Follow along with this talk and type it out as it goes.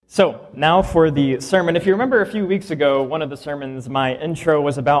So, now for the sermon. If you remember a few weeks ago, one of the sermons, my intro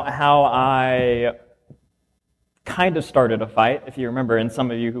was about how I kind of started a fight, if you remember, and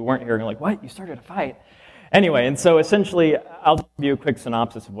some of you who weren't here are like, what? You started a fight? Anyway, and so essentially, I'll give you a quick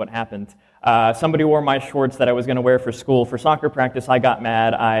synopsis of what happened. Somebody wore my shorts that I was going to wear for school for soccer practice. I got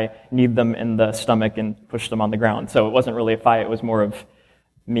mad. I kneed them in the stomach and pushed them on the ground. So it wasn't really a fight. It was more of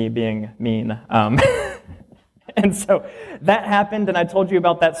me being mean. And so that happened, and I told you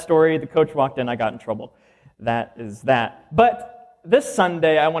about that story. The coach walked in, I got in trouble. That is that. But this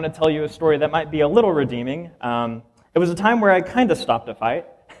Sunday, I want to tell you a story that might be a little redeeming. It was a time where I kind of stopped a fight.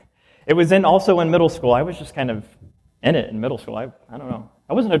 It was also in middle school. I was just kind of in it in middle school. I don't know.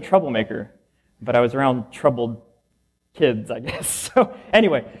 I wasn't a troublemaker, but I was around troubled kids, I guess. So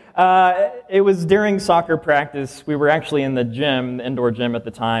anyway, it was during soccer practice. We were actually in the gym, the indoor gym at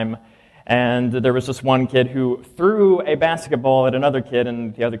the time. And there was this one kid who threw a basketball at another kid,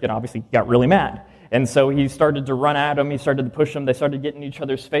 and the other kid obviously got really mad. And so he started to run at him, he started to push him, they started getting in each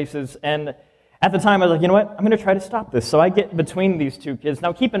other's faces. And at the time, I was like, you know what, I'm going to try to stop this. So I get between these two kids.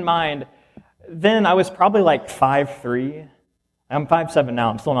 Now keep in mind, then I was probably like 5'3". I'm 5'7"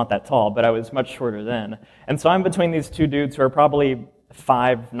 now, I'm still not that tall, but I was much shorter then. And so I'm between these two dudes who are probably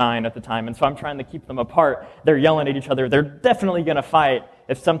 5'9" at the time, and so I'm trying to keep them apart. They're yelling at each other. They're definitely going to fight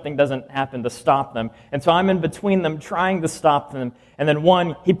if something doesn't happen to stop them. And so I'm in between them trying to stop them, and then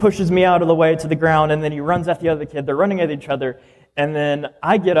one, he pushes me out of the way to the ground, and then he runs at the other kid. They're running at each other, and then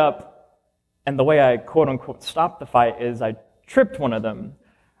I get up, and the way I quote-unquote stopped the fight is I tripped one of them.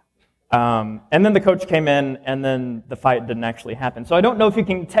 And then the coach came in, and then the fight didn't actually happen. So I don't know if you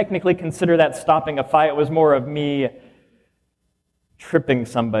can technically consider that stopping a fight. It was more of me tripping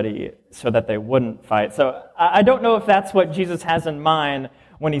somebody so that they wouldn't fight. So I don't know if that's what Jesus has in mind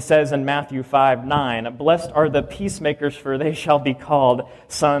when he says in Matthew 5:9, "Blessed are the peacemakers, for they shall be called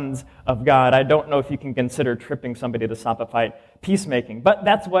sons of God." I don't know if you can consider tripping somebody to stop a fight peacemaking, but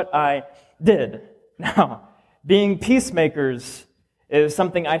that's what I did. Now, being peacemakers is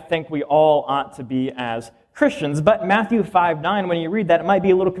something I think we all ought to be as Christians, but Matthew 5:9, when you read that, it might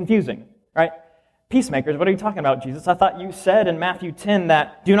be a little confusing, right? Peacemakers, what are you talking about, Jesus? I thought you said in Matthew 10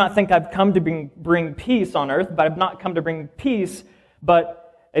 that, "Do not think I've come to bring peace on earth, but I've not come to bring peace,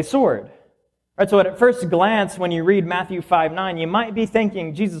 but a sword." Right, so at first glance, when you read Matthew 5:9, you might be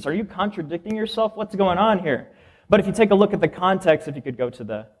thinking, Jesus, are you contradicting yourself? What's going on here? But if you take a look at the context, if you could go to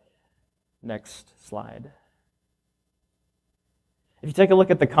the next slide. If you take a look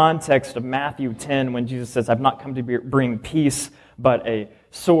at the context of Matthew 10, when Jesus says, "I've not come to bring peace, but a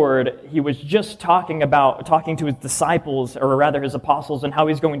sword," he was just talking to his disciples, or rather his apostles, and how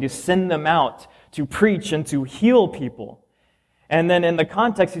he's going to send them out to preach and to heal people. And then in the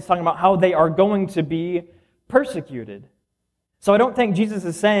context, he's talking about how they are going to be persecuted. So I don't think Jesus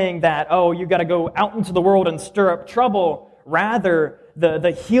is saying that, oh, you got to go out into the world and stir up trouble. Rather,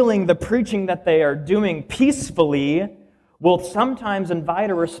 the healing, the preaching that they are doing peacefully will sometimes invite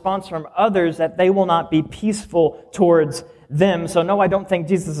a response from others that they will not be peaceful towards them. So no, I don't think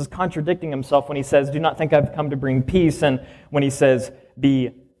Jesus is contradicting himself when he says, "Do not think I've come to bring peace," and when he says, "Be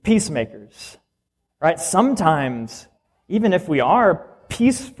peacemakers." Right? Sometimes, even if we are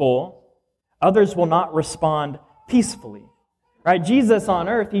peaceful, others will not respond peacefully. Right? Jesus on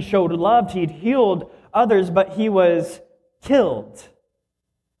earth, he showed love, he'd healed others, but he was killed.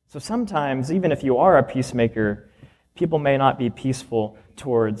 So sometimes, even if you are a peacemaker, people may not be peaceful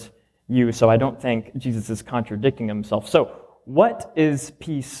towards you. So I don't think Jesus is contradicting himself. So what is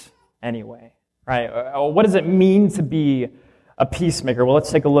peace anyway? Right? What does it mean to be a peacemaker? Well,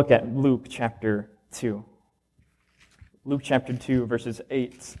 let's take a look at Luke chapter 2. Luke chapter 2, verses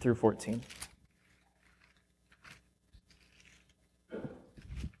 8 through 14.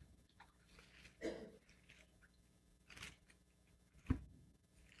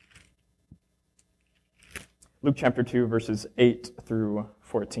 Luke chapter 2, verses 8 through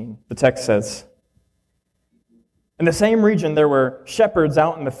 14. The text says, "In the same region there were shepherds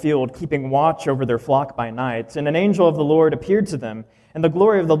out in the field, keeping watch over their flock by night. And an angel of the Lord appeared to them, and the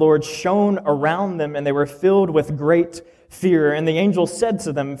glory of the Lord shone around them, and they were filled with great fear. And the angel said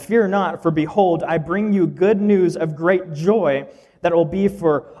to them, 'Fear not, for behold, I bring you good news of great joy that will be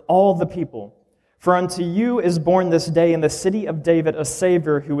for all the people. For unto you is born this day in the city of David a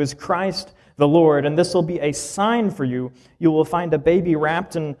Savior, who is Christ the Lord. And this will be a sign for you. You will find a baby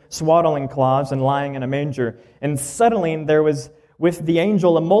wrapped in swaddling cloths and lying in a manger.' And suddenly there was with the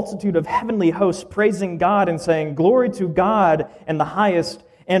angel a multitude of heavenly hosts praising God and saying, 'Glory to God in the highest,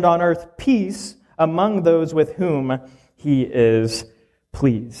 and on earth peace among those with whom he is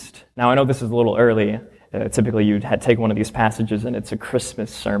pleased.'" Now I know this is a little early, Typically, you'd take one of these passages and it's a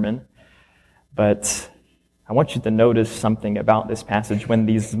Christmas sermon. But I want you to notice something about this passage when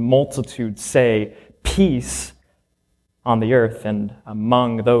these multitudes say, peace on the earth and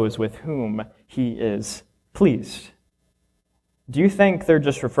among those with whom he is pleased. Do you think they're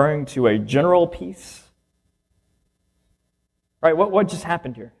just referring to a general peace? Right, what just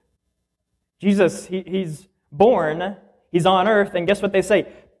happened here? Jesus, he's born, he's on earth, and guess what they say?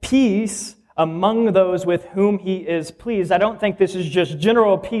 Peace among those with whom he is pleased. I don't think this is just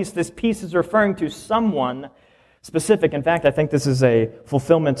general peace. This peace is referring to someone specific. In fact, I think this is a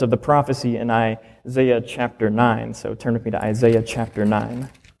fulfillment of the prophecy in Isaiah chapter 9. So turn with me to Isaiah chapter 9.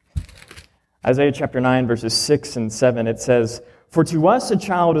 Isaiah chapter 9, verses 6 and 7, it says, "For to us a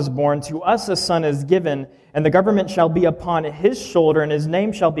child is born, to us a son is given, and the government shall be upon his shoulder, and his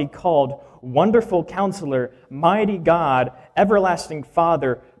name shall be called Wonderful Counselor, Mighty God, Everlasting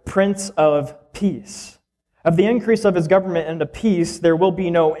Father, Prince of Peace. Of the increase of his government and of peace there will be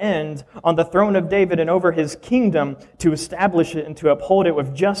no end on the throne of David and over his kingdom, to establish it and to uphold it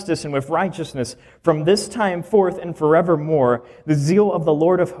with justice and with righteousness from this time forth and forevermore. The zeal of the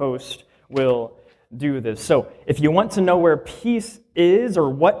Lord of hosts will do this." So if you want to know where peace is or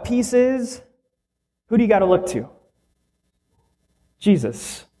what peace is, who do you got to look to?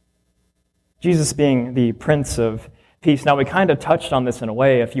 Jesus. Jesus being the Prince of Peace. Now, we kind of touched on this in a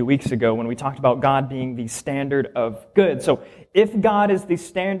way a few weeks ago when we talked about God being the standard of good. So if God is the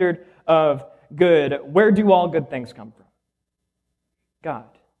standard of good, where do all good things come from? God.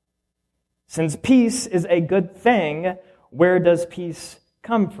 Since peace is a good thing, where does peace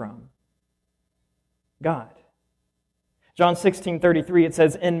come from? God. John 16:33, it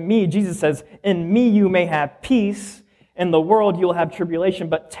says, "In me," Jesus says, "in me you may have peace. In the world you'll have tribulation,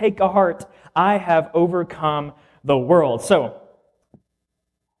 but take a heart, I have overcome the world." So,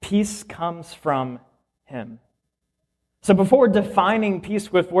 peace comes from him. So before defining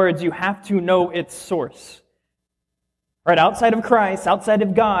peace with words, you have to know its source. Right? Outside of Christ, outside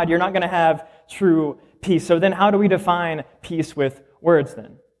of God, you're not going to have true peace. So then how do we define peace with words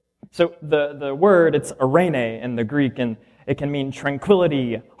then? So the word, it's eirene in the Greek, and it can mean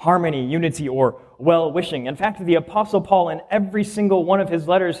tranquility, harmony, unity, or well-wishing. In fact, the Apostle Paul, in every single one of his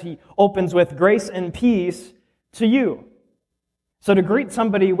letters, he opens with grace and peace to you. So to greet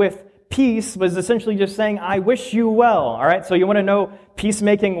somebody with peace was essentially just saying, I wish you well. All right, so you want to know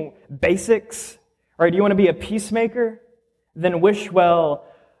peacemaking basics? All right, do you want to be a peacemaker? Then wish well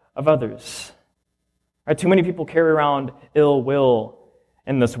of others. All right, too many people carry around ill will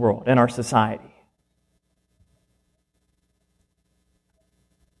in this world, in our society.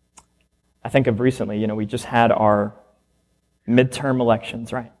 I think of recently, we just had our midterm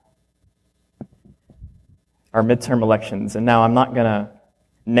elections, right? Our midterm elections. And now I'm not going to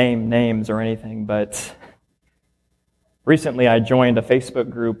name names or anything, but recently I joined a Facebook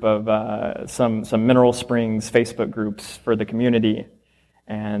group of some Mineral Springs Facebook groups for the community.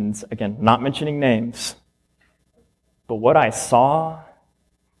 And again, not mentioning names, but what I saw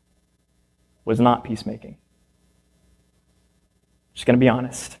was not peacemaking. Just going to be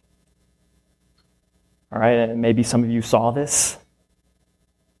honest. All right, and maybe some of you saw this.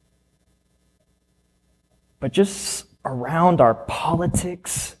 But just around our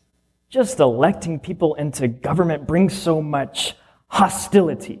politics, just electing people into government brings so much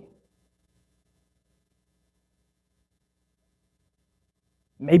hostility.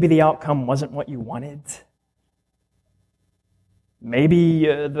 Maybe the outcome wasn't what you wanted. Maybe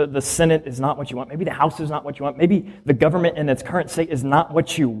the Senate is not what you want. Maybe the House is not what you want. Maybe the government in its current state is not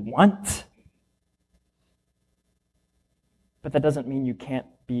what you want. But that doesn't mean you can't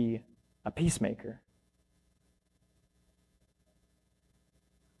be a peacemaker.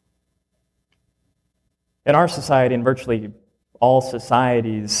 In our society, and virtually all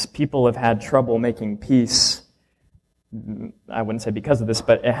societies, people have had trouble making peace. I wouldn't say because of this,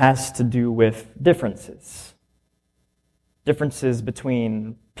 but it has to do with differences. Differences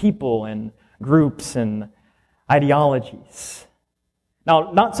between people and groups and ideologies.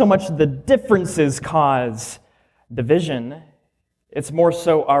 Now, not so much the differences cause division, it's more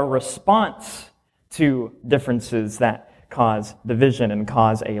so our response to differences that cause division and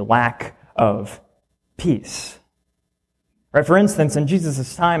cause a lack of peace. Right? For instance, in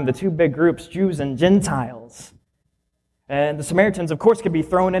Jesus' time, the two big groups, Jews and Gentiles, and the Samaritans, of course, could be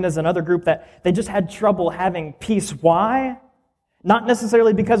thrown in as another group that they just had trouble having peace. Why? Not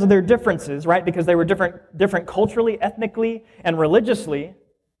necessarily because of their differences, right? Because they were different culturally, ethnically, and religiously.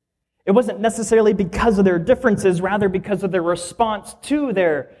 It wasn't necessarily because of their differences, rather because of their response to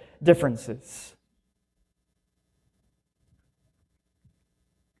their differences.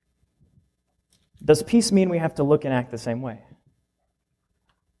 Does peace mean we have to look and act the same way?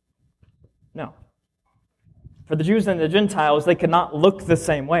 No. For the Jews and the Gentiles, they could not look the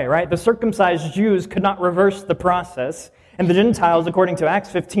same way, right? The circumcised Jews could not reverse the process, and the Gentiles, according to Acts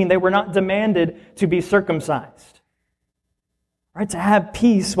 15, they were not demanded to be circumcised. Right? To have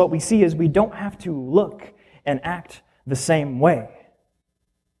peace, what we see is we don't have to look and act the same way.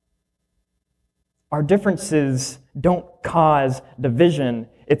 Our differences don't cause division,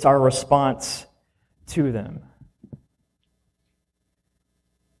 it's our response to them.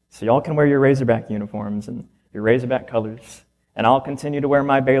 So y'all can wear your Razorback uniforms and your Razorback colors, and I'll continue to wear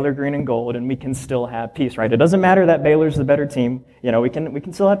my Baylor green and gold, and we can still have peace, right? It doesn't matter that Baylor's the better team. We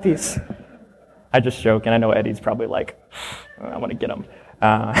can still have peace. I just joke, and I know Eddie's probably like, I want to get him.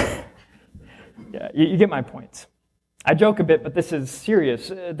 Yeah, you get my point. I joke a bit, but this is serious.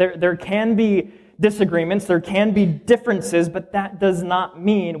 There can be disagreements, there can be differences, but that does not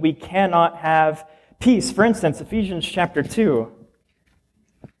mean we cannot have peace. For instance, Ephesians chapter 2.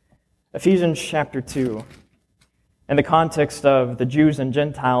 Ephesians chapter 2. In the context of the Jews and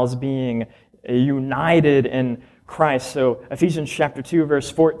Gentiles being united in Christ. So Ephesians chapter 2,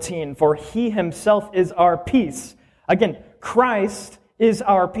 verse 14, for he himself is our peace. Again, Christ is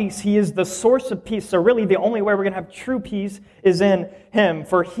our peace. He is the source of peace. So really the only way we're going to have true peace is in him.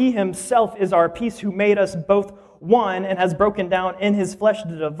 For he himself is our peace, who made us both one and has broken down in his flesh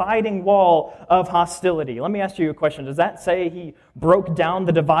the dividing wall of hostility. Let me ask you a question. Does that say he broke down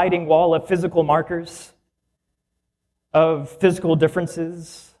the dividing wall of physical markers? Of physical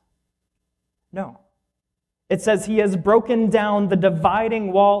differences? No. It says he has broken down the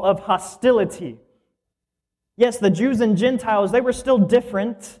dividing wall of hostility. Yes, the Jews and Gentiles, they were still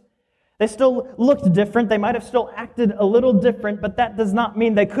different. They still looked different. They might have still acted a little different, but that does not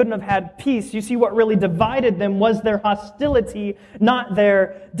mean they couldn't have had peace. You see, what really divided them was their hostility, not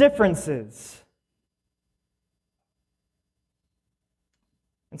their differences.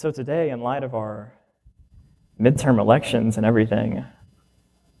 And so today, in light of our midterm elections and everything,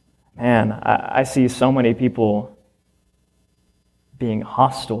 man, I see so many people being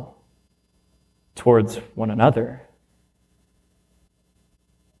hostile towards one another.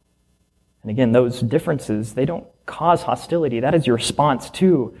 And again, those differences, they don't cause hostility. That is your response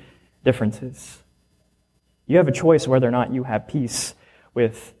to differences. You have a choice whether or not you have peace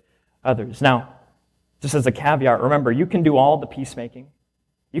with others. Now, just as a caveat, remember, you can do all the peacemaking.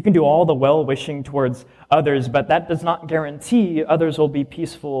 You can do all the well-wishing towards others, but that does not guarantee others will be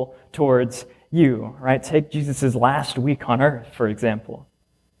peaceful towards you, right? Take Jesus' last week on earth, for example.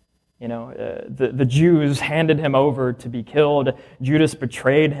 The Jews handed him over to be killed. Judas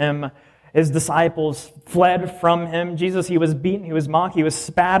betrayed him. His disciples fled from him. Jesus, he was beaten, he was mocked, he was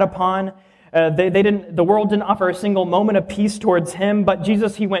spat upon. The world didn't offer a single moment of peace towards him, but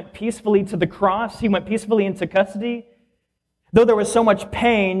Jesus, he went peacefully to the cross. He went peacefully into custody. Though there was so much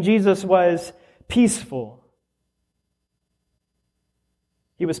pain, Jesus was peaceful.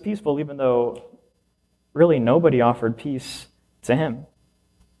 He was peaceful even though really nobody offered peace to him.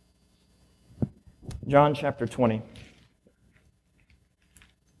 John chapter 20.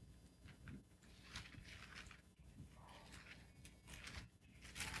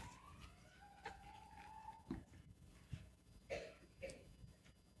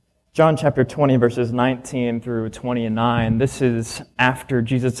 John chapter 20, verses 19 through 29. This is after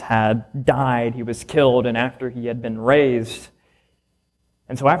Jesus had died, he was killed, and after he had been raised.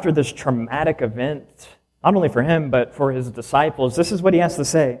 And so after this traumatic event, not only for him, but for his disciples, this is what he has to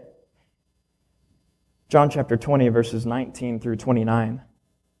say. John chapter 20, verses 19 through 29.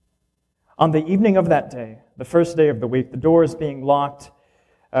 On the evening of that day, the first day of the week, the doors being locked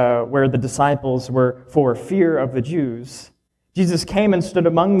where the disciples were for fear of the Jews, Jesus came and stood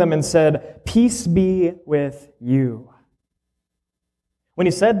among them and said, "Peace be with you." When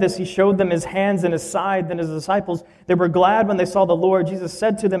he said this, he showed them his hands and his side. Then his disciples, they were glad when they saw the Lord. Jesus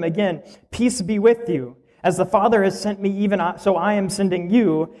said to them again, "Peace be with you. As the Father has sent me, even so I am sending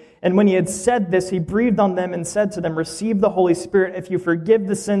you." And when he had said this, he breathed on them and said to them, "Receive the Holy Spirit. If you forgive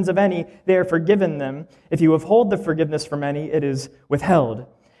the sins of any, they are forgiven them. If you withhold the forgiveness from any, it is withheld."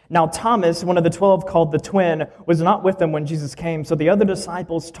 Now Thomas, one of the 12 called the twin, was not with them when Jesus came. So the other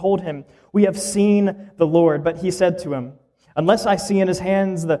disciples told him, "We have seen the Lord." But he said to him, "Unless I see in his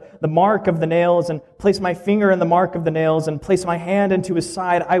hands the mark of the nails, and place my finger in the mark of the nails, and place my hand into his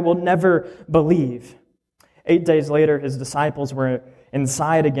side, I will never believe." 8 days later, his disciples were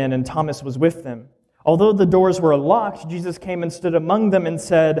inside again, and Thomas was with them. Although the doors were locked, Jesus came and stood among them and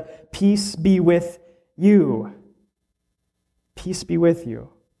said, "Peace be with you." Peace be with you.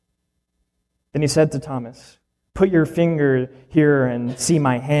 Then he said to Thomas, Put your finger here and see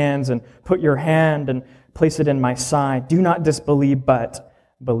my hands, and put your hand and place it in my side. Do not disbelieve, but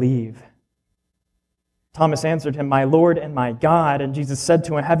believe." Thomas answered him, "My Lord and my God." And Jesus said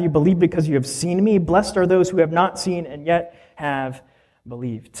to him, "Have you believed because you have seen me? Blessed are those who have not seen and yet have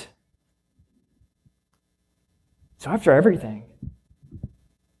believed." So after everything,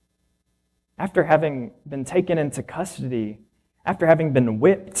 after having been taken into custody, after having been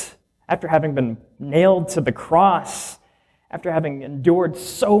whipped, after having been nailed to the cross, after having endured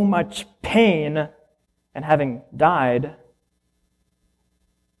so much pain and having died,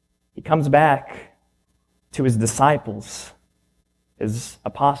 he comes back to his disciples, his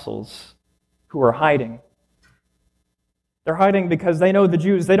apostles, who are hiding. They're hiding because they know the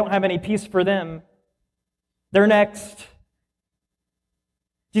Jews, they don't have any peace for them. They're next.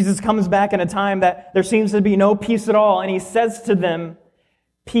 Jesus comes back in a time that there seems to be no peace at all, and he says to them,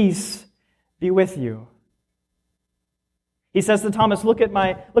 "Peace be with you." He says to Thomas, look at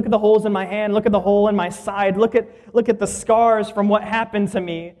the holes in my hand, look at the hole in my side, look at the scars from what happened to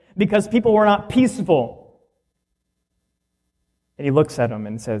me because people were not peaceful. And he looks at him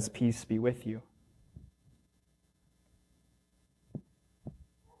and says, "Peace be with you."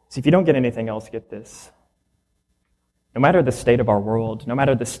 See, if you don't get anything else, get this. No matter the state of our world, no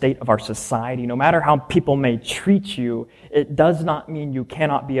matter the state of our society, no matter how people may treat you, it does not mean you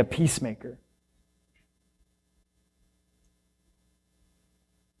cannot be a peacemaker.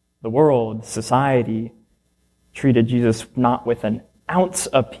 The world, society, treated Jesus not with an ounce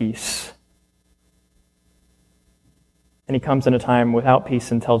of peace. And he comes in a time without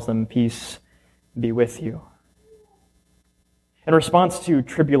peace and tells them, "Peace be with you." In response to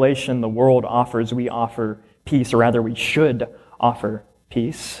tribulation the world offers, we offer peace, or rather we should offer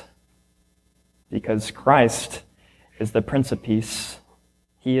peace, because Christ is the Prince of Peace.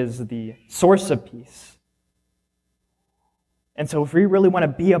 He is the source of peace. And so if we really want to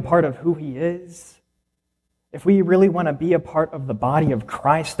be a part of who he is, if we really want to be a part of the body of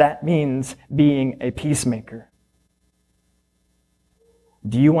Christ, that means being a peacemaker.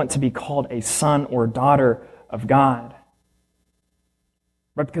 Do you want to be called a son or daughter of God?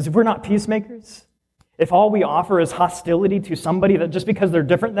 Right? Because if we're not peacemakers, if all we offer is hostility to somebody that just because they're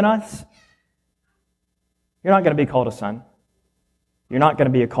different than us, you're not going to be called a son. You're not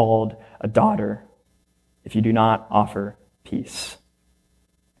going to be called a daughter if you do not offer peace.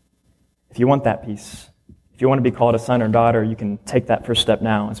 If you want that peace, if you want to be called a son or daughter, you can take that first step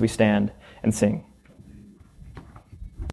now as we stand and sing.